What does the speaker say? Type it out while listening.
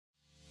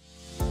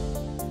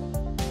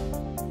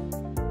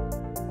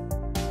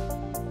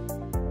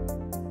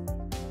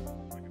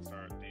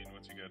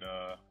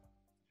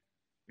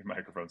your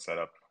microphone set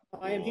up.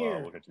 I am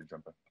We'll here. get you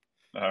jumping.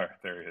 All right,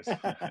 there he is.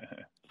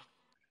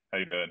 How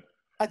you doing?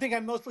 I think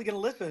I'm mostly going to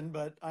listen,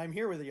 but I'm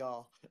here with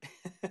y'all.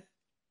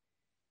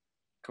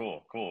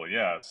 Cool.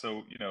 Yeah.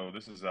 So,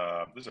 this is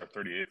our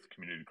 38th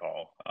community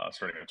call,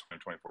 starting in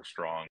 2024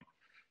 strong.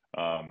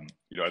 I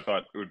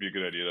thought it would be a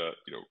good idea to,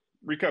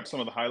 recap some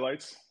of the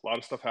highlights. A lot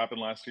of stuff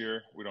happened last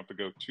year. We don't have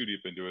to go too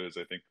deep into it, as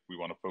I think we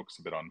want to focus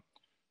a bit on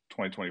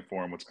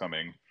 2024 and what's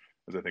coming,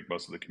 as I think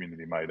most of the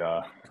community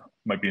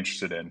might be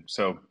interested in.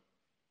 So,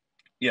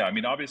 yeah, I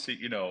mean, obviously,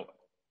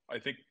 I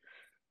think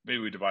maybe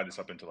we divide this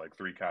up into like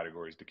three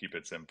categories to keep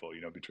it simple,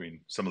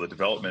 between some of the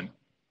development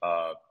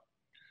uh,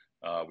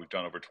 we've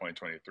done over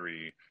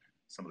 2023,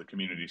 some of the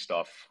community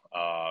stuff,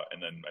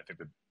 and then I think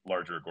the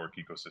larger Agoric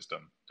ecosystem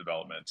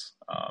developments.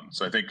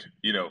 So I think,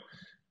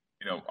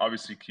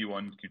 obviously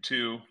Q1,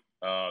 Q2,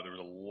 there was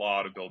a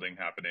lot of building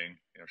happening,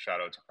 shout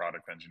out to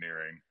product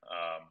engineering,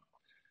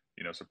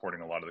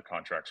 supporting a lot of the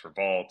contracts for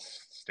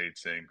vaults, state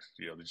syncs,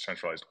 the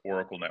decentralized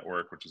Oracle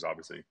network, which is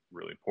obviously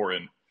really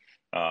important.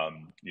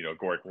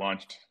 Agoric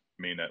launched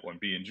Mainnet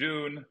 1B in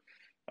June.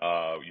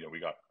 We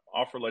got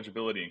offer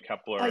legibility in I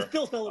Kepler.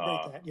 still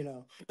celebrate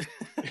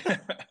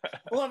that.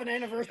 We'll have an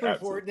anniversary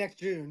for it Absolutely. next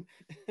June.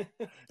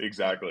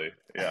 Exactly.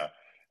 Yeah.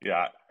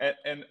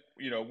 And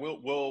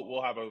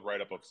we'll have a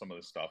write up of some of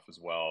the stuff as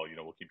well.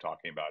 We'll keep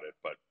talking about it,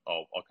 but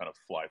I'll kind of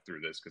fly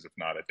through this because if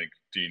not, I think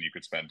Dean, you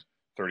could spend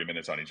 30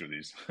 minutes on each of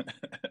these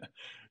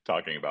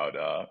talking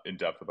about in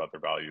depth about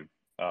their value.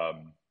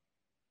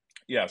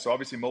 Yeah. So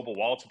obviously mobile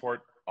wallet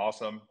support,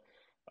 awesome.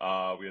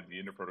 We had the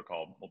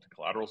inter-protocol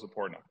multi-collateral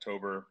support in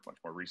October, much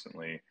more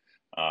recently.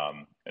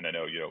 And I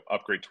know,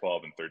 upgrade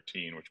 12 and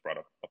 13, which brought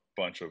up a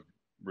bunch of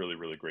really,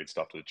 really great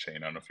stuff to the chain. I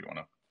don't know if you want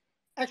to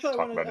Actually, I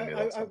talk want about any of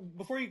that to. stuff.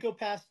 Before you go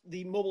past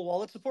the mobile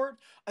wallet support,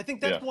 I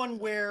think that's Yeah. one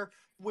where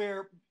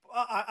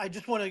I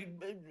just want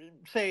to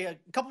say a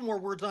couple more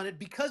words on it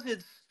because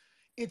it's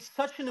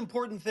such an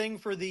important thing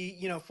for the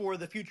for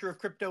the future of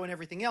crypto and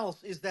everything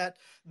else. Is that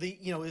the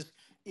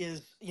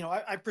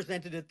I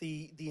presented at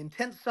the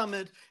Intent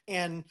Summit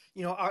and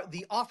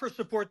the offer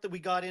support that we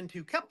got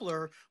into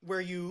Kepler,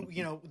 where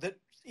that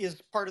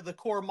is part of the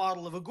core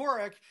model of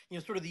Agoric,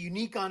 sort of the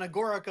unique on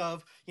Agoric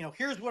of,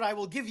 here's what I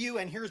will give you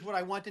and here's what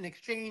I want in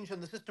exchange,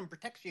 and the system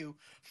protects you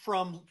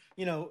from,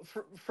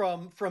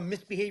 from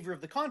misbehavior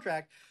of the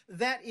contract.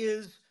 That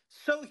is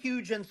so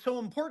huge and so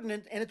important,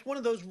 and it's one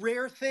of those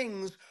rare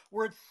things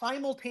where it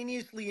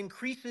simultaneously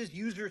increases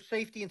user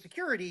safety and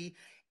security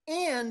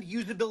and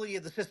usability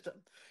of the system.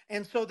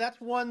 And so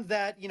that's one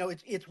that,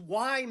 it's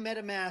why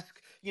MetaMask,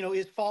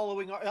 is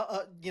following,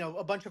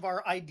 a bunch of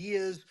our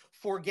ideas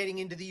for getting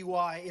into the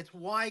UI. It's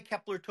why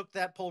Kepler took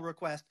that pull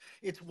request.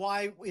 It's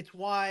why,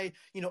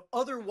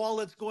 other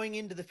wallets going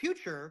into the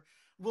future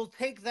will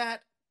take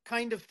that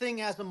kind of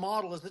thing as a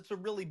model, as it's a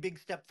really big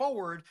step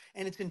forward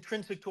and it's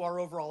intrinsic to our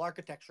overall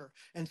architecture.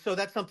 And so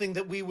that's something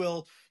that we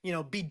will,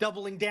 be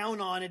doubling down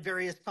on at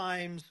various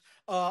times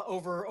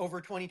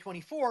over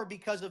 2024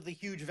 because of the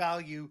huge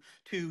value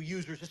to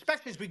users,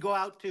 especially as we go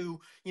out to,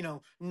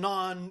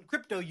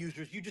 non-crypto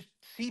users. You just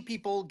see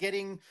people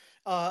getting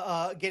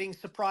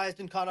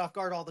surprised and caught off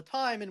guard all the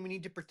time, and we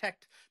need to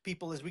protect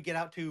people as we get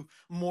out to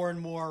more and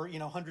more,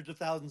 hundreds of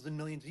thousands and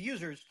millions of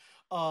users.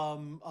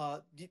 And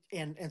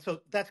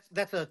so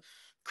that's a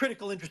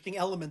critical, interesting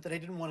element that I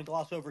didn't want to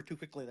gloss over too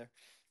quickly there.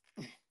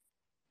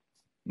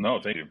 No,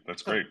 thank you.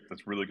 That's So great.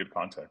 That's really good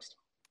context.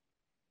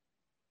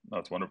 No,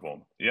 that's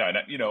wonderful. Yeah. And,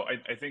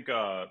 I think,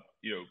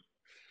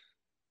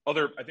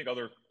 other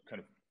kind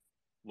of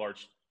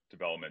large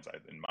developments,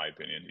 in my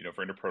opinion,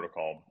 for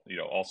Interprotocol,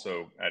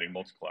 also adding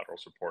multi-collateral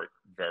support,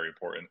 very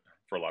important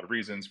for a lot of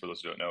reasons. For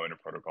those who don't know,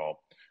 Interprotocol,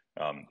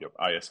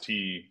 IST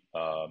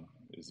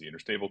is the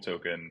interstable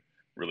token,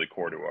 really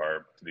core to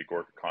the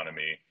Agoric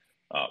economy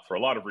for a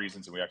lot of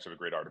reasons. And we actually have a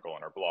great article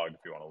on our blog if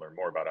you want to learn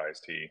more about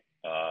IST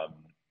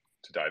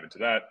to dive into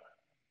that.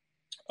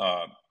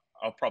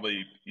 I'll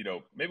probably,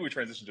 maybe we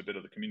transition to a bit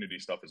of the community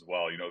stuff as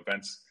well.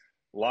 Events,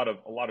 a lot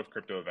of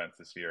crypto events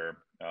this year.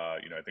 I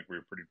think we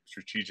were pretty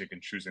strategic in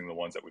choosing the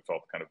ones that we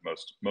felt kind of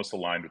most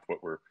aligned with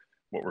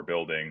what we're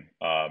building.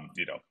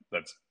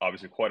 That's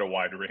obviously quite a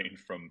wide range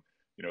from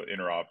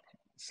Interop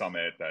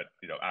Summit that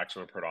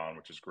Axel put on,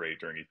 which is great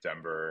during ETH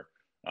Denver.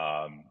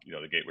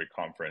 The Gateway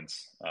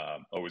Conference,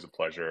 always a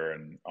pleasure,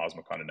 and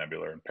Osmocon and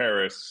Nebula in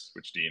Paris,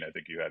 which Dean, I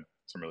think you had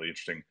some really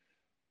interesting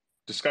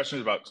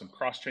discussions about some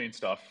cross-chain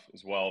stuff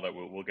as well that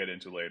we'll get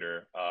into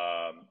later.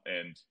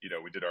 And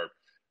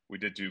we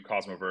did do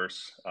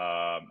Cosmoverse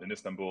in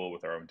Istanbul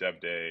with our own dev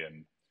day,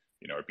 and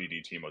our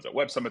BD team was at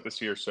Web Summit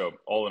this year. So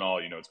all in all,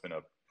 it's been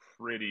a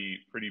pretty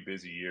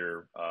busy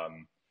year.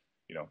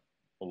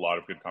 A lot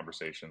of good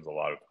conversations, a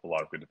lot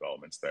of good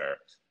developments there.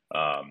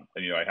 And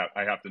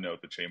I have to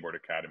note the Chainboard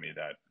Academy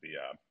that the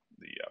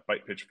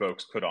Byte Pitch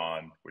folks put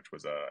on, which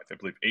was I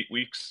believe 8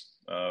 weeks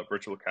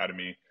virtual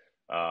academy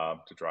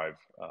to drive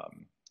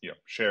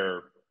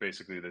share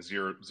basically the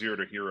zero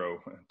to hero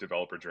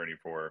developer journey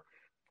for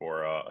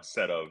a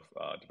set of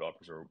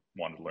developers who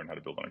wanted to learn how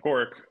to build on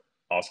Agoric.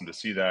 Awesome to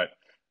see that.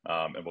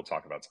 And we'll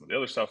talk about some of the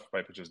other stuff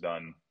PyPitch has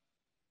done.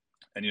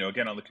 And,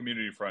 again, on the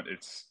community front,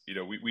 it's,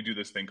 we do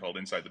this thing called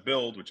Inside the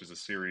Build, which is a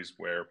series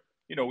where,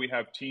 we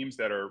have teams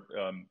that are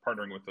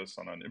partnering with us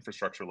on an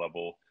infrastructure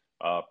level,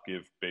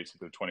 give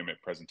basically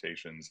 20-minute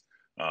presentations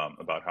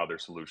about how their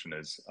solution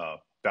is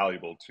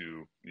valuable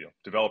to,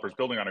 developers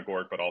building on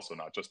Agoric, but also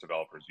not just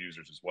developers,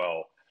 users as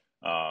well.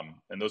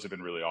 And those have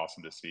been really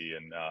awesome to see.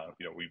 And,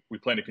 we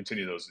plan to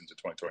continue those into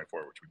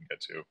 2024, which we can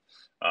get to.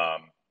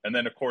 And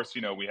then, of course,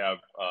 we have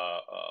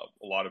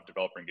a lot of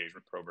developer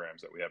engagement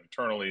programs that we have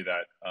internally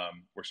that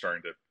we're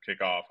starting to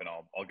kick off, and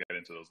I'll get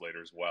into those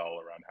later as well,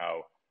 around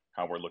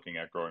how we're looking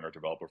at growing our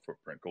developer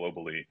footprint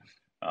globally.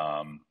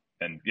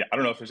 And yeah, I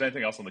don't know if there's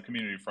anything else on the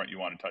community front you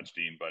want to touch,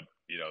 Dean, but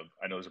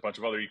I know there's a bunch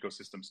of other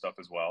ecosystem stuff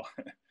as well.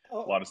 A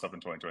lot of stuff in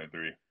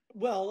 2023.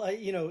 Well,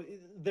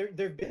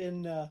 there've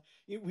been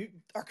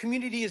our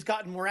community has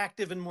gotten more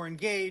active and more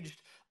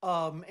engaged,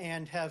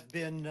 and have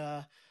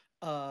been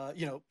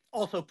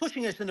also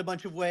pushing us in a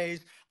bunch of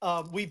ways.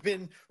 We've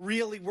been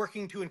really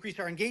working to increase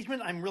our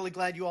engagement. I'm really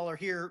glad you all are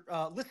here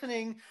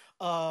listening.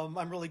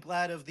 I'm really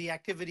glad of the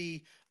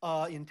activity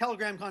in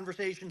Telegram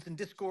conversations and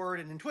Discord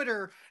and in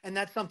Twitter, and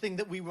that's something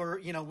that we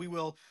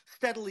will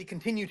steadily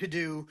continue to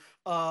do.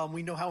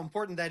 We know how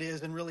important that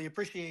is, and really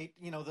appreciate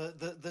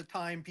the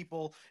time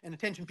people and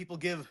attention people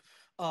give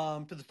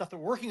to the stuff that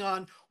we're working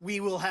on. We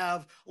will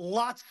have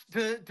lots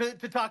to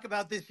talk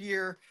about this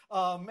year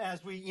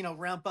as we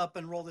ramp up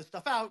and roll this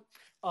stuff out.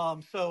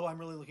 So I'm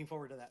really looking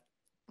forward to that.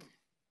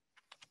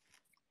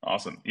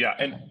 Awesome. Yeah,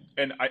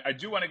 and I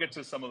do want to get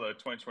to some of the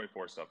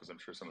 2024 stuff, because I'm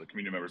sure some of the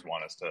community members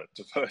want us to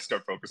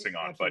start focusing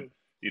on. Absolutely.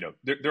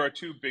 But there are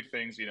two big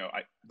things.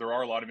 There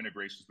are a lot of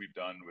integrations we've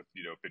done with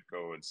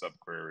BitGo and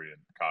SubQuery and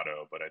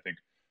Kado, but I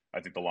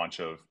think the launch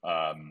of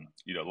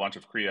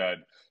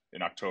KREAd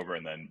in October,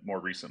 and then more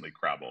recently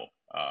Crabble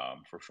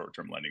for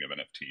short-term lending of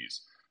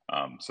NFTs.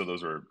 So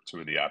those are two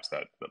of the apps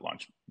that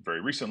launched very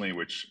recently,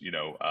 which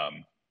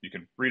you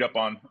can read up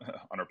on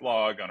our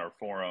blog, on our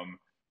forum.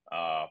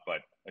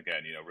 But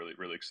again, really,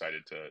 really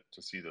excited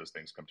to see those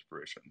things come to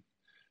fruition.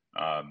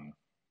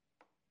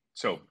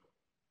 So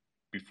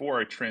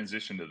before I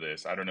transition to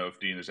this, I don't know if,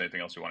 Dean, there's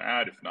anything else you want to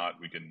add. If not,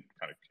 we can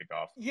kind of kick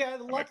off. Yeah,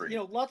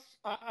 lots.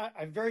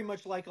 I very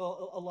much like a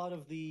lot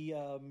of the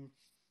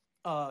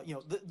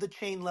the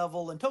chain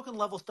level and token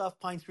level stuff.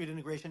 Pine Street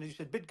integration, as you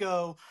said,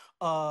 BitGo,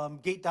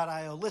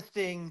 Gate.io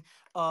listing,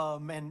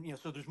 and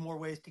so there's more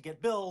ways to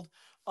get billed.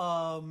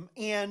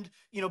 And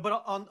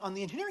but on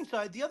the engineering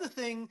side, the other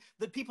thing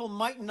that people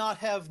might not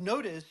have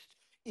noticed,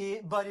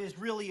 but is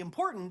really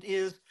important,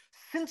 is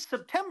since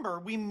September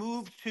we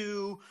moved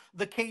to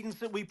the cadence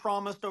that we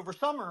promised over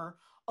summer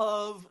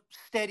of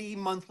steady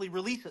monthly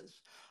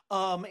releases.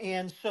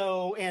 And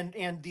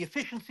the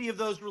efficiency of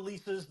those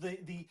releases,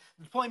 the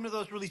deployment of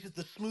those releases,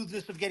 the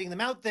smoothness of getting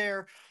them out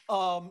there,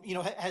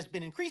 has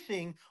been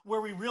increasing,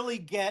 where we really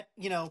get,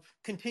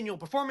 continual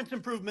performance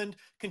improvement,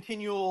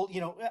 continual,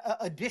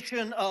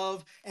 addition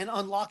of and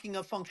unlocking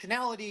of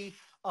functionality,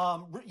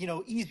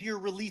 easier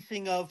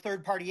releasing of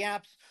third-party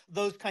apps,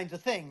 those kinds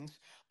of things.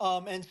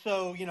 And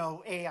so,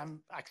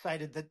 I'm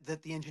excited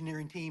that the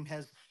engineering team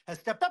has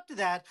stepped up to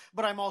that,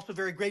 but I'm also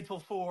very grateful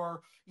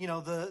for,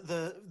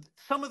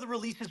 some of the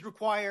releases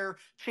require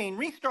chain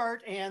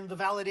restart, and the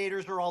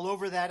validators are all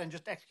over that and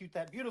just execute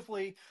that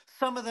beautifully.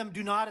 Some of them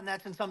do not, and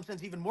that's in some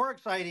sense even more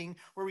exciting,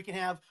 where we can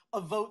have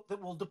a vote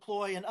that will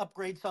deploy and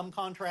upgrade some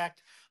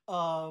contract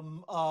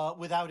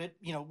without it,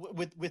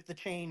 with the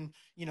chain,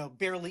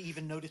 barely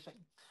even noticing.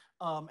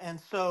 And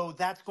so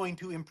that's going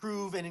to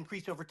improve and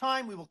increase over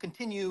time. We will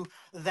continue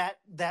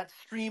that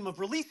stream of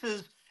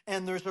releases,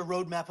 and there's a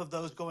roadmap of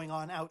those going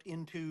on out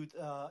into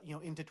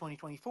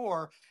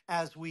 2024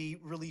 as we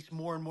release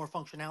more and more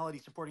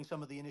functionality supporting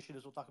some of the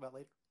initiatives we'll talk about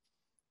later.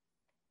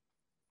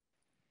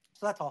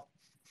 So that's all.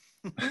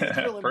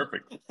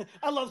 Perfect.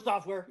 I love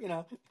software,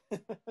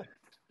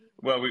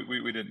 Well,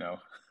 we didn't know.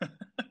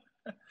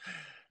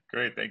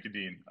 Great, thank you,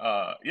 Dean.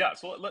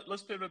 So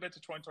let's pivot a bit to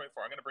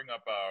 2024. I'm going to bring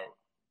up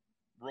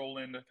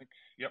Roland, I think.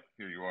 Yep,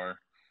 here you are.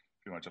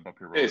 If you want to jump up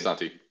here, Roland. Hey,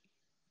 Santi.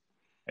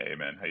 Hey,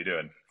 man, how you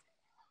doing?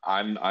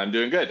 I'm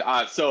doing good.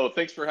 So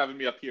thanks for having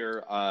me up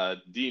here,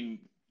 Dean.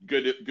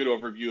 Good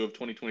overview of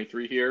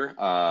 2023 here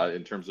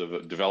in terms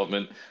of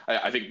development.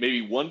 I think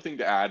maybe one thing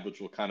to add, which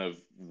will kind of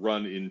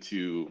run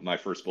into my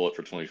first bullet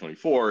for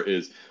 2024,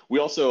 is we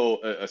also,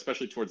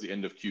 especially towards the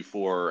end of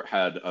Q4,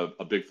 had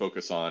a big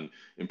focus on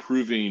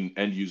improving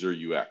end user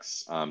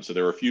UX. So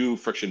there were a few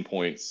friction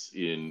points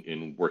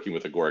in working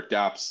with Agoric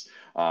dApps.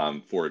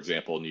 For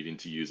example, needing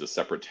to use a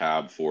separate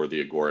tab for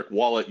the Agoric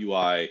wallet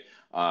UI,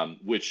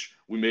 which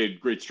we made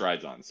great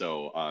strides on.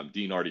 So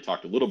Dean already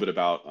talked a little bit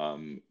about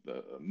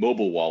the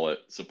mobile wallet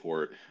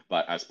support,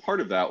 but as part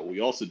of that, what we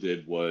also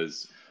did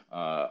was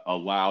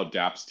allow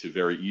dApps to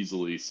very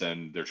easily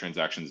send their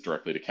transactions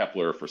directly to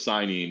Kepler for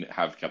signing,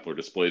 have Kepler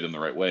display them the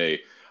right way,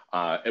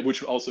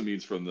 which also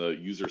means from the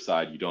user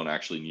side, you don't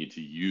actually need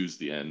to use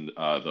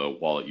the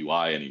wallet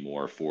UI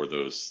anymore for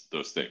those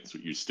things.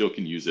 You still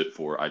can use it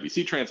for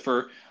IBC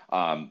transfer,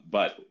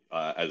 but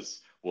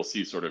as we'll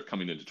see sort of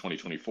coming into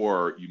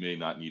 2024, you may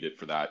not need it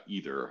for that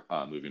either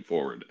moving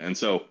forward. And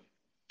so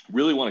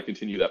really want to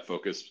continue that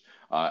focus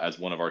as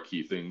one of our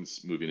key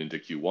things moving into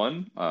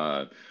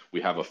Q1.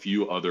 We have a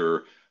few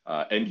other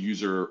end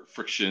user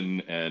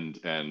friction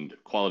and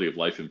quality of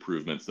life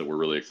improvements that we're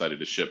really excited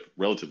to ship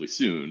relatively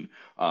soon.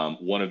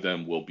 One of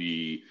them will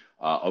be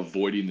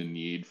avoiding the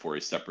need for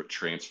a separate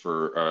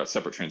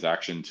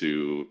transaction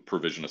to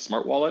provision a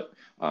smart wallet.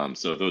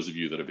 So those of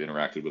you that have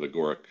interacted with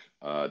Agoric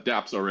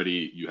dApps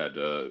already, you had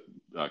to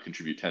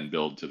contribute 10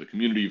 build to the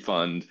community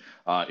fund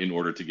in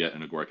order to get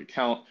an Agoric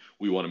account.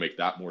 We want to make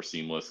that more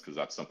seamless because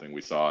that's something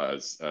we saw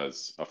as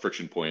a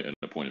friction point and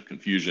a point of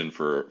confusion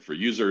for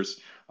users.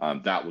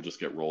 That will just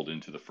get rolled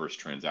into the first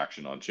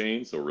transaction on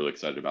chain. So we're really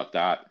excited about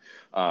that.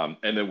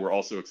 And then we're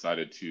also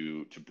excited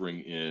to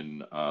bring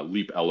in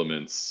Leap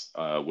Elements,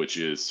 which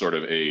is sort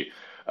of a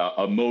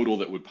modal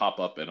that would pop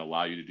up and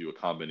allow you to do a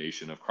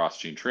combination of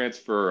cross-chain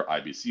transfer,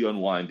 IBC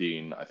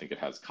unwinding. I think it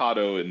has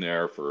Kado in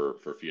there for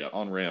fiat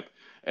on-ramp.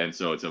 And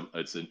so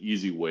it's an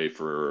easy way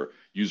for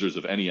users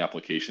of any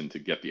application to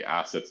get the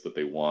assets that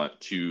they want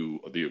to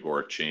the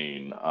Agoric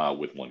chain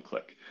with one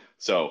click.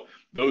 So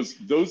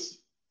those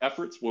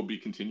efforts will be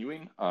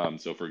continuing.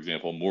 So for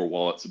example, more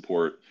wallet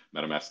support,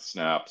 MetaMask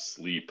Snaps,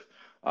 Leap,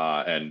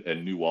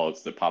 and new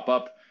wallets that pop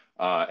up.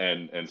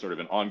 And sort of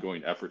an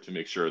ongoing effort to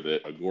make sure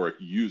that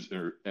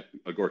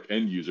Agoric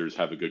end users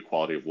have a good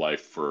quality of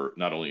life for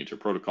not only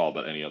Interprotocol,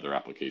 but any other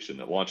application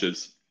that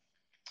launches.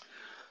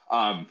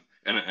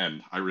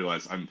 And I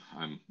realize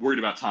I'm worried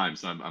about time,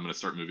 so I'm going to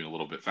start moving a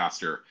little bit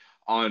faster.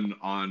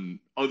 On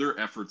other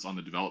efforts on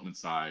the development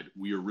side,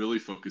 we are really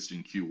focused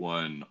in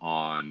Q1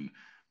 on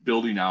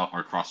building out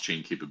our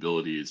cross-chain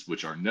capabilities,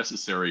 which are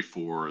necessary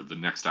for the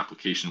next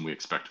application we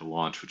expect to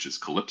launch, which is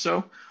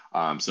Calypso.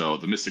 So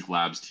the Mystic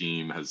Labs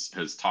team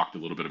has talked a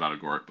little bit about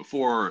Agoric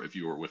before. If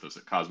you were with us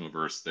at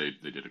Cosmoverse, they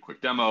did a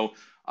quick demo.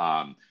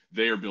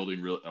 They are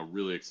building a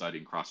really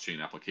exciting cross-chain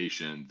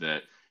application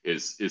that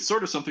is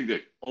sort of something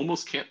that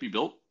almost can't be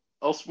built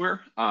elsewhere,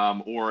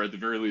 or at the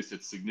very least,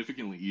 it's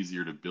significantly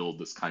easier to build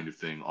this kind of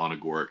thing on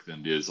Agoric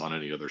than it is on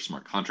any other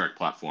smart contract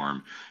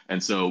platform.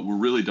 And so we're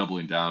really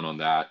doubling down on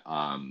that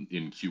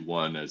in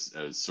Q1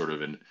 as sort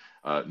of an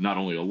not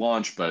only a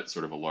launch, but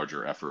sort of a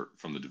larger effort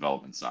from the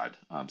development side.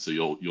 So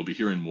you'll be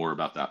hearing more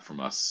about that from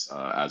us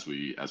as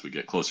we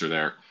get closer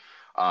there.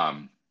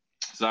 So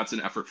that's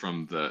an effort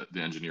from the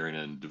engineering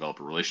and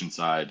developer relations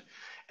side.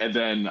 And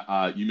then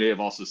you may have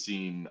also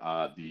seen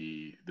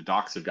the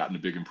docs have gotten a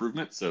big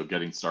improvement. So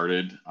getting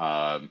started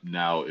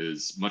now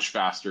is much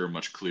faster,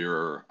 much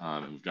clearer,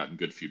 and we've gotten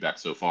good feedback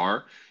so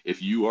far.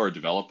 If you are a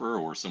developer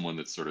or someone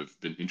that's sort of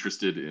been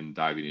interested in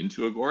diving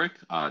into Agoric,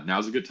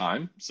 now's a good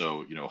time.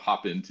 So,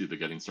 hop into the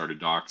Getting Started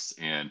docs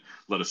and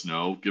let us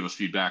know. Give us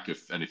feedback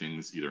if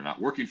anything's either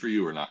not working for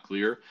you or not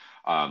clear.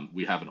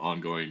 We have an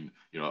ongoing,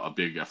 a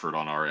big effort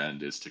on our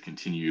end is to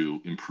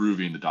continue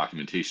improving the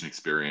documentation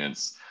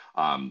experience,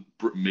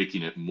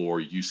 making it more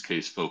use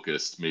case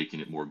focused,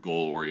 making it more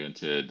goal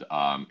oriented,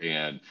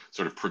 and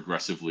sort of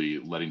progressively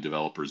letting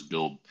developers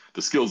build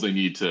the skills they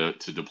need to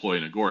deploy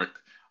in Agoric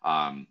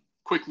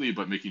quickly,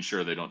 but making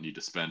sure they don't need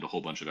to spend a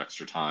whole bunch of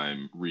extra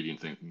time reading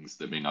things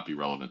that may not be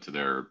relevant to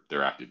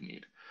their active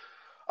need.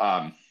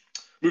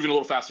 Moving a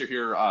little faster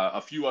here, a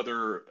few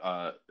other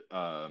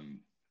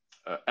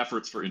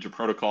efforts for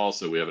Interprotocol.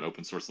 So we have an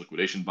open source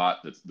liquidation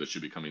bot that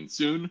should be coming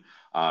soon.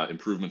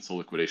 Improvements to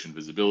liquidation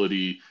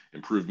visibility,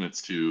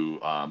 improvements to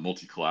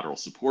multi-collateral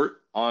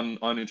support on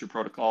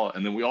Interprotocol.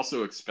 And then we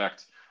also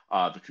expect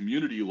the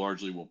community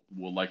largely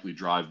will likely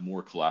drive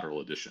more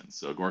collateral additions.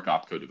 So Agoric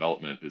Opco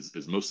development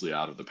is mostly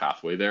out of the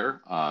pathway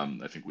there.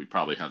 I think we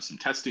probably have some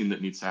testing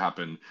that needs to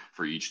happen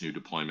for each new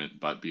deployment,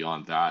 but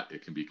beyond that,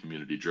 it can be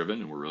community driven,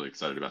 and we're really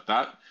excited about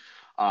that.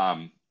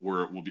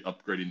 We'll be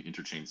upgrading the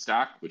Interchain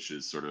stack, which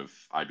is sort of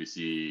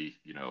IBC,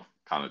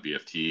 Comet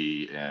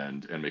BFT,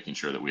 and making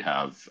sure that we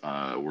have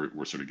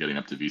we're sort of getting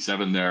up to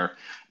V7 there,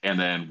 and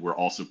then we're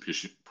also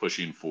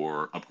pushing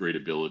for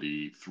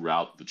upgradability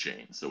throughout the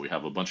chain. So we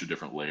have a bunch of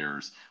different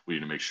layers. We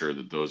need to make sure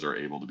that those are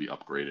able to be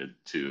upgraded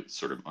to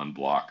sort of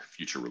unblock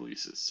future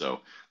releases.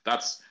 So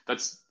that's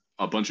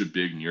a bunch of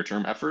big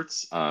near-term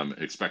efforts.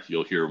 Expect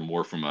you'll hear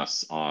more from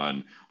us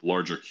on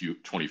larger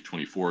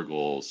 2024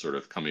 goals sort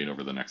of coming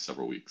over the next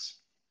several weeks.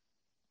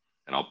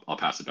 And I'll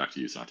pass it back to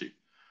you, Santi.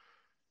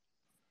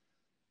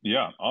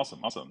 Yeah,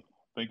 awesome.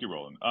 Thank you,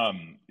 Roland.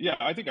 Yeah,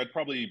 I think I'd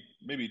probably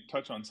maybe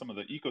touch on some of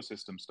the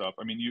ecosystem stuff.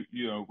 I mean,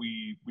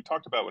 we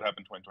talked about what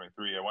happened in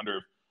 2023. I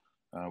wonder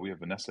if we have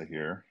Vanessa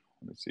here.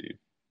 Let me see.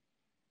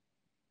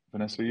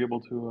 Vanessa, are you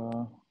able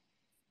to?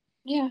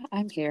 Yeah,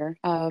 I'm here.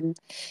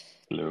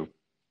 Hello.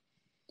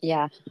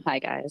 Yeah, hi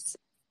guys.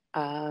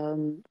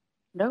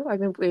 No, I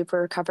mean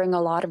we're covering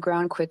a lot of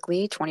ground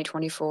quickly.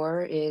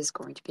 2024 is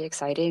going to be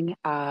exciting.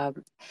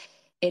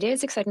 It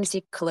is exciting to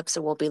see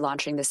Calypso will be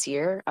launching this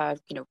year.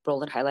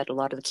 Roland highlighted a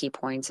lot of the key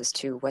points as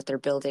to what they're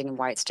building and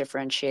why it's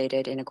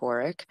differentiated in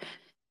Agoric.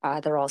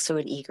 They're also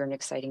an eager and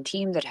exciting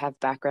team that have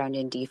background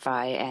in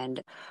DeFi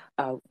and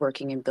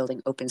working in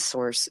building open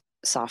source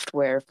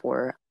software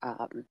for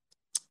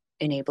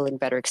enabling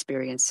better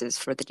experiences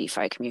for the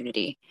DeFi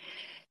community.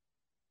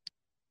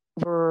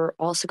 We're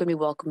also going to be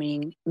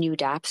welcoming new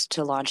dApps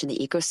to launch in the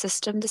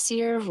ecosystem this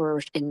year.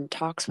 We're in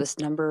talks with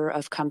a number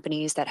of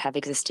companies that have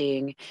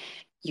existing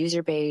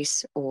user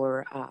base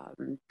or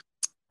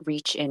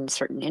reach in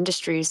certain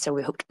industries. So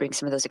we hope to bring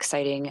some of those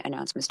exciting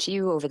announcements to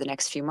you over the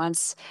next few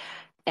months.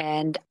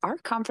 And our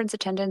conference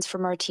attendance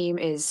from our team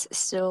is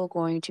still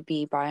going to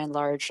be by and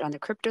large on the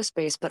crypto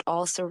space, but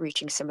also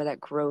reaching some of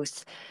that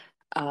growth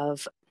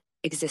of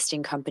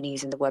existing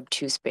companies in the Web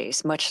 2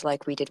 space. Much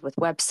like we did with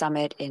Web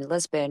Summit in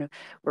Lisbon,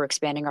 we're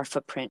expanding our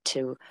footprint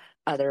to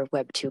other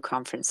Web 2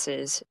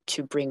 conferences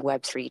to bring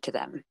Web 3 to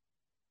them.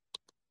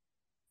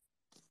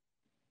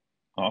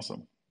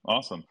 Awesome.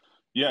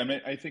 Yeah, I mean,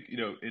 I think,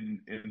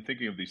 in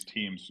thinking of these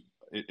teams,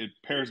 it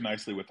pairs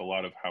nicely with a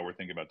lot of how we're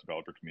thinking about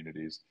developer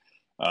communities,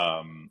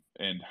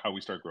 and how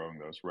we start growing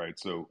those, right?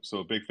 So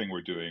a big thing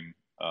we're doing,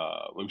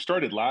 we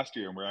started last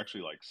year and we're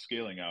actually like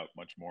scaling out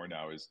much more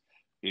now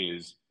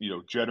is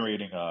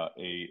generating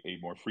a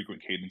more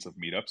frequent cadence of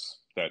meetups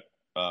that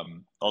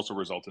also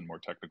result in more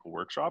technical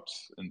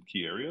workshops in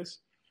key areas.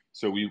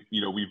 So we've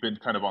been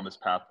kind of on this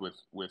path with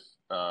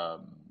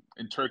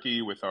in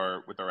Turkey with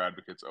our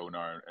advocates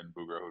Onar and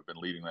Bugra, who have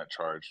been leading that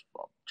charge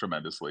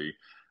tremendously.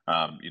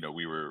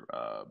 We were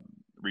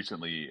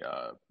recently,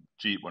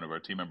 Jeet, one of our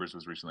team members,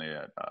 was recently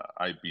at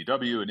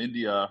IBW in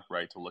India,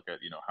 right, to look at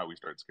how we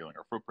started scaling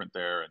our footprint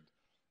there,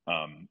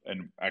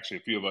 and actually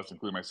a few of us,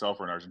 including myself,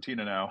 are in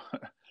Argentina now.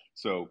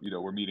 So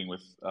we're meeting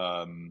with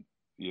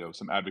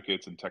some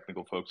advocates and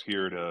technical folks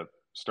here to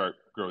start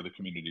growing the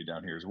community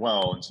down here as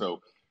well. And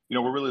so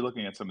we're really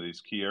looking at some of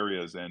these key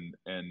areas and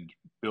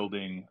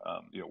building,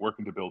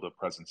 working to build a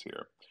presence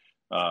here.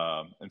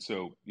 And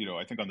so,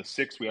 I think on the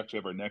 6th, we actually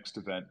have our next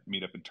event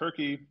meetup in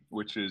Turkey,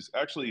 which is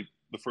actually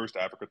the first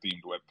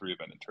Africa-themed Web3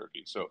 event in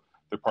Turkey. So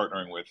they're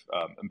partnering with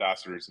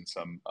ambassadors and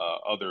some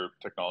other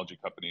technology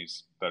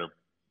companies that are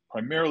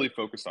primarily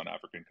focused on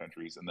African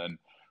countries, and then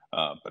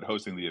but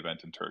hosting the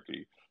event in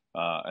Turkey.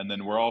 And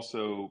then we're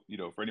also,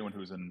 for anyone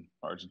who's in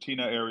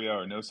Argentina area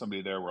or knows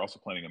somebody there, we're also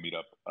planning a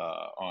meetup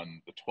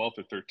on the 12th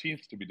or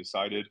 13th to be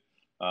decided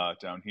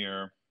down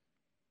here.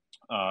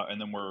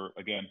 And then we're,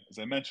 again, as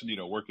I mentioned,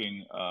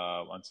 working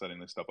on setting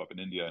this stuff up in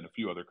India and a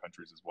few other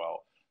countries as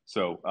well.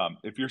 So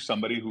if you're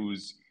somebody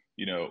who's,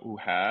 who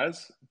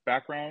has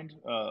background,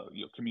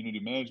 community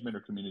management or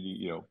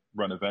community,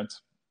 run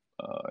events,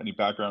 any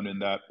background in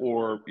that,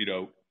 or,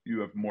 you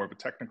have more of a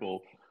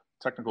technical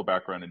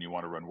background and you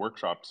want to run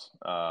workshops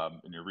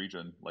in your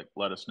region, like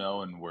let us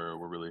know, and we're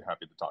really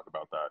happy to talk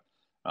about that.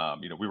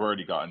 We've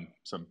already gotten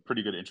some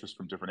pretty good interest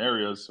from different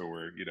areas, so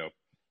we're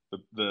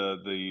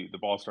the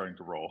ball's starting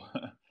to roll.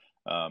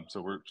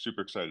 So we're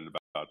super excited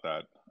about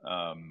that.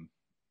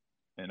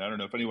 And I don't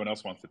know if anyone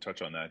else wants to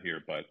touch on that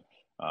here, but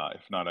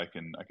if not, I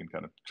can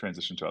kind of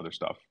transition to other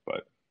stuff.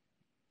 But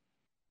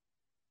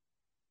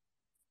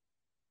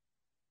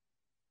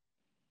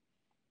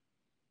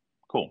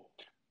cool.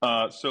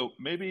 So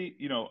maybe,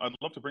 I'd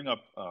love to bring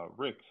up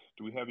Rick.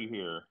 Do we have you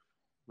here?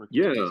 Rick,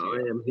 yeah, I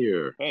am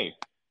here. Hey,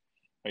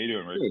 how you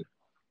doing, Rick? Hey.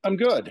 I'm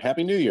good.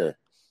 Happy New Year.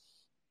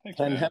 Thanks,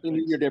 and man. Happy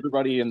New Year to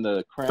everybody in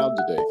the crowd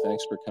today.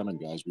 Thanks for coming,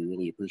 guys. We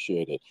really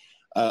appreciate it.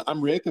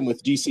 I'm Rick. I'm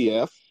with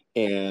DCF,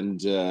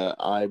 and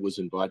I was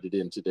invited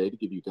in today to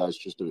give you guys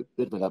just a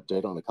bit of an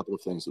update on a couple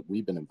of things that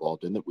we've been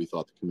involved in that we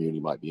thought the community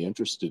might be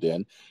interested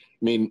in. I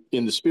mean,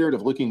 in the spirit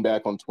of looking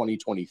back on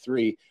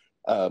 2023,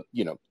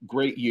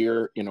 great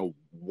year in a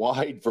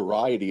wide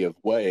variety of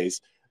ways,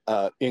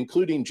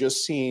 including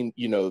just seeing,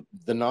 the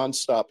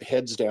nonstop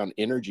heads down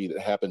energy that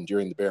happened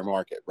during the bear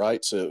market,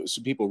 right? So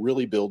people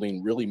really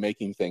building, really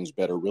making things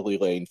better, really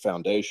laying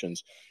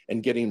foundations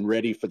and getting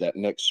ready for that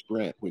next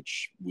sprint,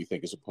 which we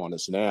think is upon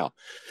us now.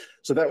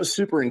 So that was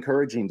super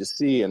encouraging to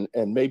see and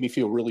made me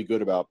feel really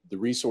good about the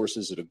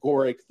resources at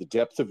Agoric, the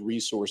depth of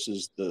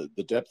resources, the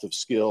depth of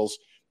skills,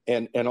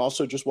 and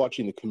also just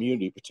watching the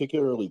community,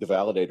 particularly the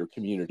validator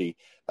community,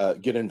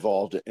 get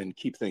involved and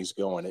keep things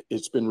going.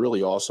 It's been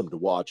really awesome to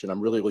watch, and I'm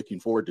really looking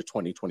forward to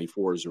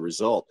 2024 as a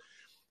result.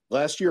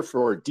 Last year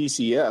for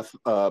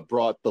DCF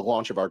brought the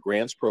launch of our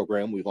grants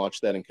program. We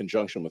launched that in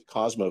conjunction with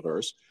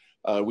Cosmoverse.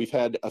 We've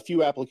had a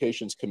few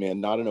applications come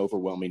in, not an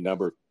overwhelming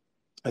number.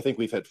 I think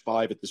we've had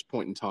 5 at this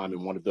point in time,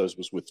 and one of those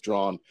was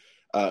withdrawn.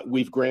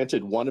 We've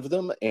granted one of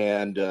them,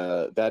 and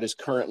that is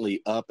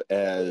currently up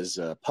as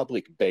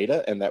public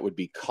beta, and that would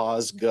be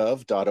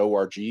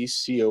cosgov.org,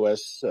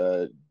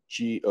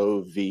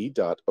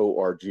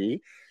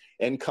 cosgov.org.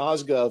 And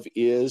cosgov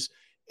is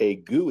a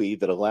GUI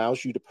that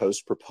allows you to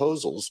post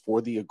proposals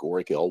for the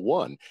Agoric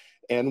L1.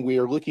 And we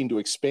are looking to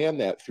expand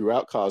that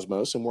throughout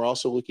Cosmos, and we're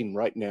also looking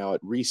right now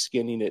at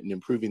reskinning it and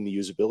improving the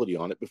usability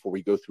on it before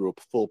we go through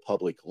a full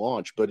public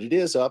launch. But it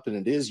is up and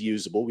it is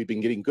usable. We've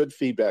been getting good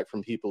feedback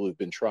from people who've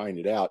been trying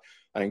it out.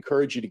 I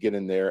encourage you to get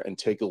in there and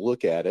take a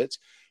look at it,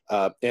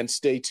 and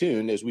stay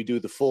tuned as we do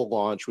the full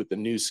launch with the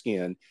new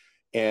skin.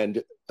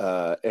 And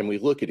and we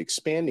look at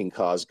expanding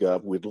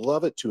CosGov, we'd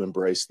love it to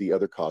embrace the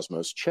other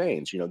Cosmos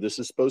chains. This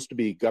is supposed to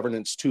be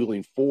governance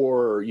tooling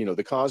for,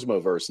 the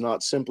Cosmoverse,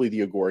 not simply the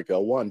Agoric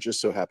L1. Just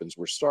so happens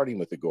we're starting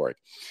with Agoric.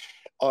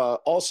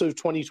 Also,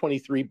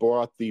 2023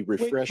 brought the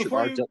refresh of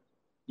our...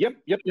 Yep.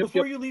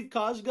 Before you leave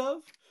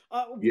CosGov,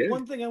 Yeah.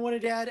 one thing I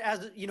wanted to add,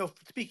 as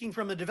speaking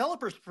from a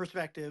developer's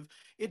perspective,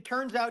 it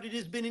turns out it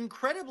has been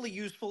incredibly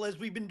useful as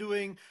we've been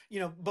doing,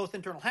 both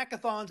internal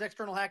hackathons,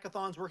 external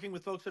hackathons, working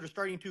with folks that are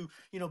starting to,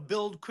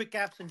 build quick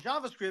apps in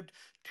JavaScript,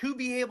 to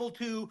be able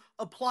to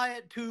apply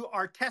it to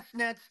our test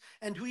nets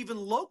and to even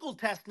local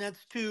test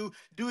nets to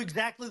do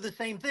exactly the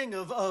same thing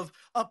of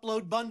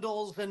upload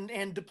bundles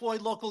and deploy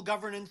local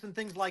governance and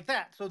things like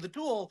that. So the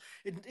tool,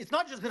 it's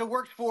not just that it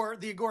works for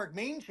the Agoric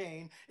main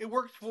chain, it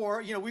works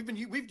for,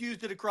 we've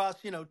used it across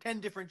 10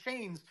 different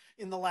chains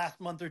in the last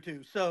month or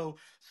two. So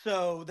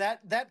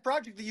that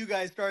project that you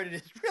guys started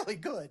is really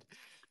good.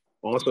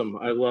 Awesome.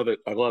 I love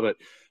it.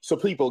 So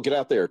people, get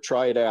out there,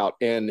 try it out,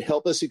 and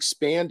help us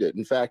expand it.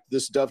 In fact,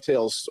 this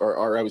dovetails,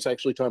 or I was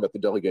actually talking about the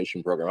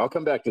delegation program. I'll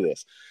come back to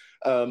this.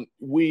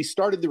 We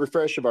started the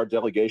refresh of our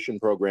delegation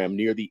program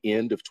near the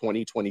end of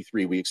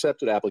 2023. We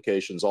accepted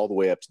applications all the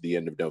way up to the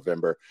end of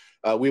November.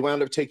 We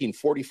wound up taking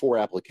 44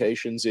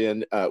 applications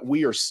in.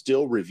 We are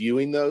still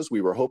reviewing those.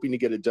 We were hoping to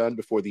get it done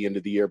before the end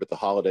of the year, but the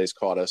holidays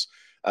caught us.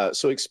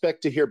 So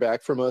expect to hear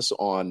back from us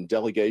on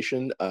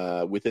delegation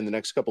within the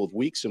next couple of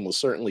weeks, and we'll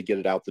certainly get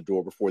it out the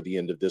door before the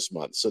end of this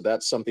month. So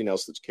that's something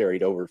else that's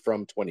carried over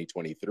from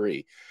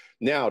 2023.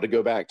 Now, to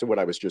go back to what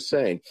I was just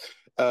saying,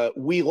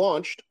 we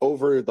launched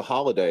over the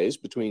holidays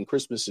between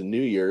Christmas and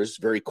New Year's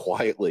very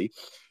quietly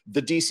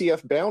the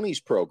DCF Bounties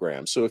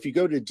Program. So if you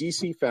go to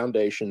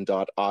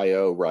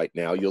dcfoundation.io right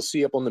now, you'll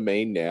see up on the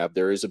main nav,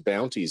 there is a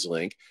bounties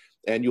link.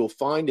 And you'll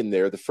find in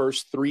there the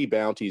first 3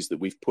 bounties that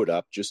we've put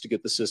up just to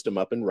get the system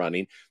up and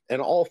running. And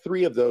all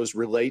 3 of those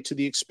relate to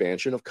the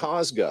expansion of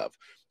CosGov.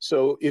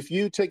 So if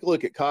you take a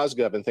look at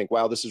CosGov and think,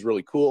 wow, this is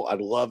really cool,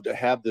 I'd love to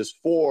have this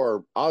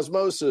for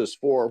osmosis,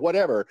 for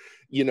whatever,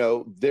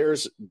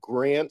 there's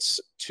grants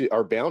to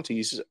our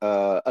bounties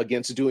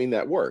against doing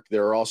that work.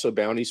 There are also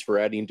bounties for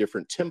adding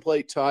different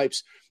template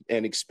types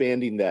and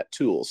expanding that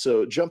tool.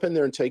 So jump in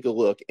there and take a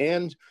look,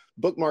 and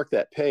bookmark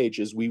that page,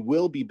 as we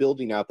will be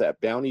building out that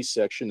bounty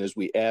section as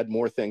we add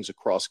more things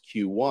across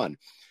Q1.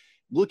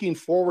 Looking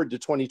forward to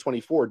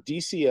 2024,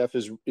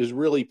 DCF is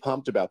really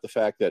pumped about the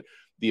fact that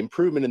the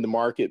improvement in the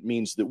market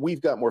means that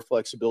we've got more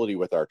flexibility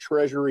with our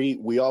treasury.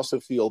 We also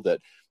feel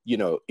that,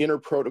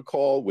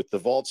 inter-protocol with the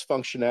vaults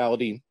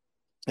functionality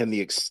and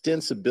the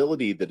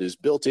extensibility that is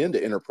built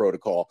into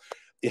inter-protocol,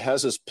 it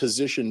has us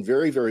positioned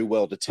very, very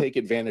well to take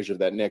advantage of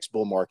that next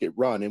bull market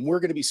run. And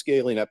we're going to be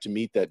scaling up to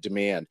meet that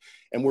demand.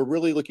 And we're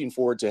really looking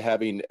forward to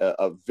having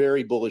a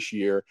very bullish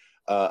year,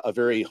 a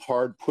very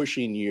hard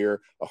pushing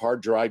year, a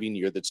hard driving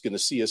year that's going to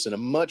see us in a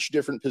much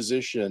different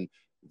position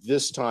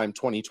this time,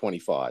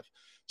 2025.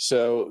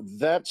 So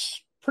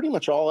that's pretty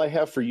much all I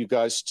have for you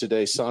guys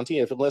today, Santi.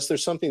 Unless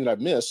there's something that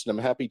I've missed, and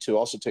I'm happy to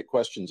also take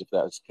questions if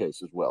that's the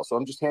case as well. So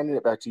I'm just handing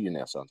it back to you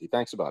now, Santi.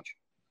 Thanks a bunch.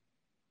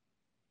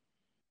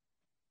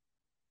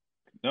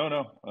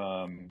 No.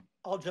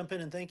 I'll jump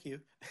in and thank you.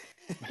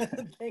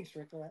 Thanks,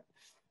 Rick, for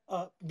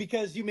that.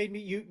 Because you made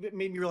me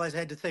realize I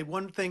had to say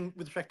one thing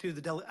with respect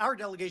to our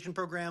delegation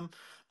program.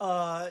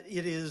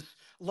 It is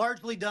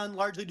largely done,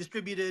 largely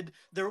distributed.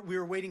 We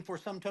were waiting for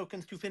some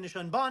tokens to finish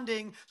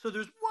unbonding. So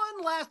there's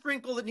one last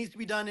wrinkle that needs to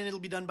be done, and it'll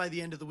be done by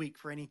the end of the week.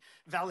 For any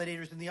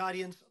validators in the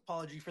audience,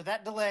 apology for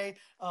that delay.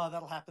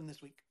 That'll happen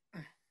this week.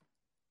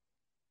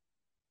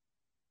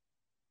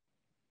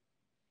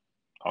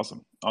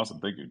 Awesome.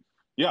 Thank you.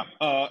 Yeah,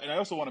 and I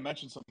also want to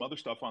mention some other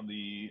stuff on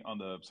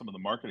some of the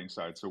marketing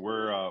side. So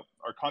our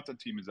content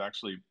team is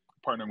actually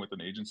partnering with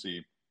an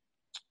agency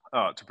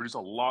to produce a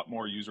lot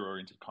more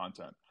user-oriented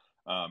content.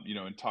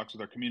 In talks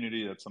with our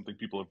community, that's something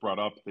people have brought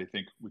up. They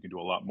think we can do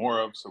a lot more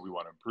of, so we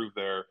want to improve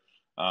there.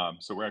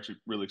 So we're actually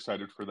really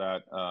excited for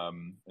that,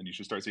 and you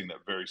should start seeing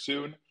that very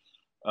soon.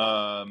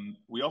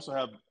 We also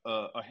have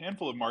a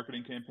handful of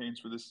marketing campaigns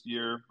for this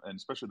year, and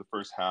especially the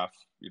first half,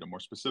 more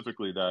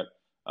specifically that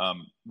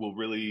will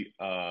really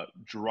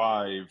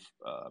drive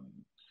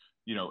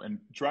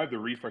the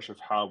refresh of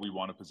how we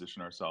want to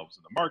position ourselves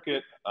in the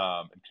market,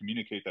 and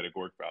communicate that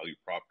Agoric value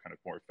prop kind of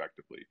more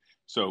effectively.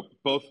 So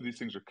both of these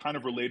things are kind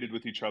of related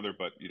with each other,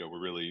 but we're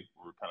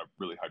kind of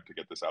really hyped to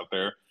get this out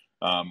there.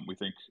 We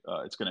think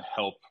it's going to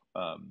help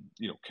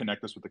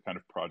connect us with the kind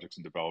of projects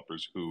and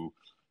developers who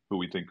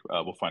we think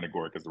will find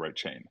Agoric as the right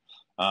chain.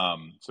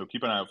 So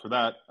keep an eye out for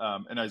that.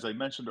 And as I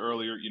mentioned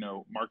earlier,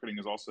 marketing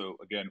is also,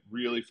 again,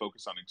 really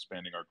focused on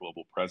expanding our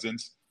global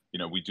presence.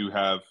 We do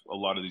have a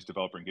lot of these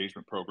developer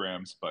engagement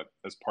programs, but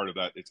as part of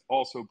that, it's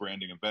also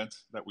branding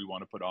events that we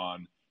want to put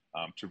on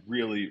to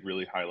really,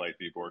 really highlight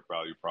the Agoric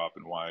value prop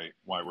and why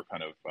we're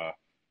kind of the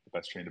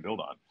best chain to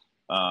build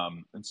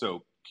on. And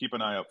so keep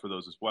an eye out for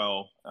those as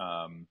well.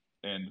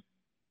 And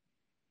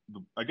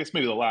I guess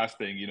maybe the last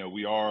thing,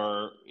 we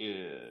are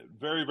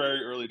very, very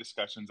early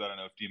discussions. I don't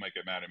know if Dee might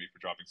get mad at me for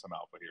dropping some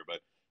alpha here, but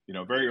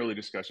very early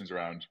discussions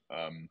around,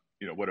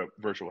 what a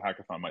virtual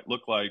hackathon might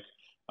look like.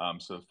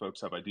 So if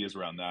folks have ideas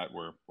around that,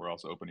 we're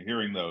also open to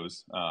hearing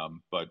those.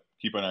 But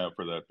keep an eye out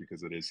for that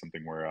because it is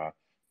something we're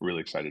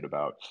really excited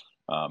about.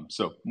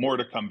 So more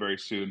to come very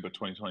soon, but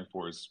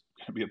 2024 is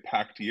going to be a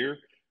packed year.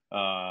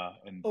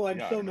 And I'm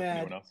yeah, so I don't know if mad.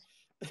 anyone else.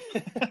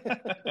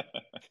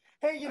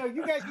 Hey,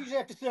 you guys usually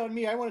have to sit on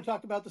me. I want to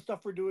talk about the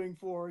stuff we're doing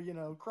for,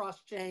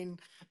 cross-chain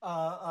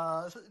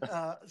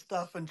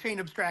stuff and chain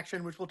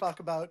abstraction, which we'll talk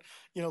about,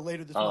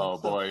 later this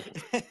month. Oh boy,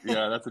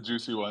 yeah, that's a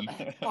juicy one.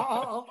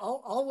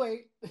 I'll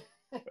wait.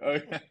 Oh,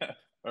 yeah.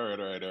 All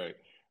right,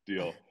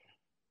 deal.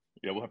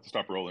 Yeah, we'll have to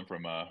stop rolling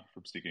from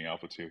Sneaking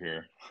Alpha 2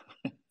 here.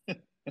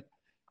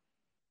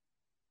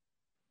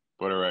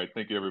 But all right,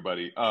 thank you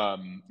everybody.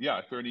 Yeah,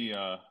 if there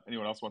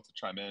anyone else wants to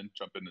jump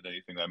into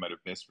anything that I might have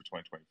missed for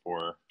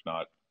 2024, if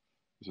not,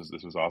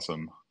 this was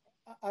awesome.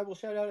 I will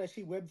shout out. I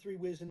see Web3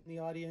 Wiz in the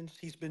audience.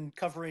 He's been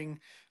covering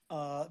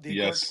the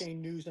Yes. Agoric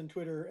chain news on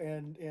Twitter,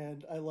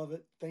 and I love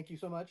it. Thank you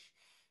so much.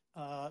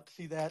 To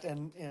see that,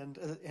 and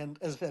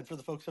as I said, for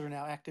the folks that are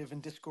now active in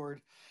Discord,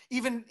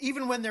 even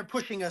when they're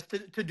pushing us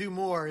to do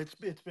more, it's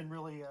been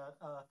really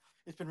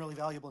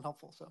valuable and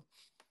helpful. So,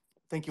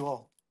 thank you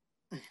all.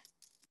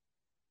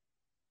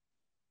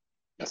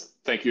 Yes,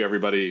 thank you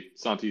everybody.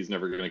 Santi's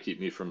never going to keep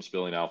me from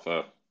spilling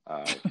alpha.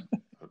 I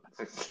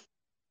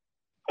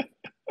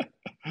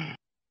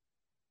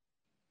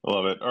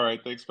love it. All right,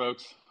 thanks,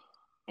 folks.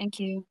 Thank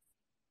you.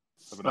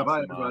 Have an Bye-bye,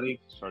 awesome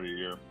everybody. Start of your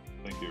year.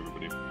 Thank you,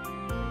 everybody.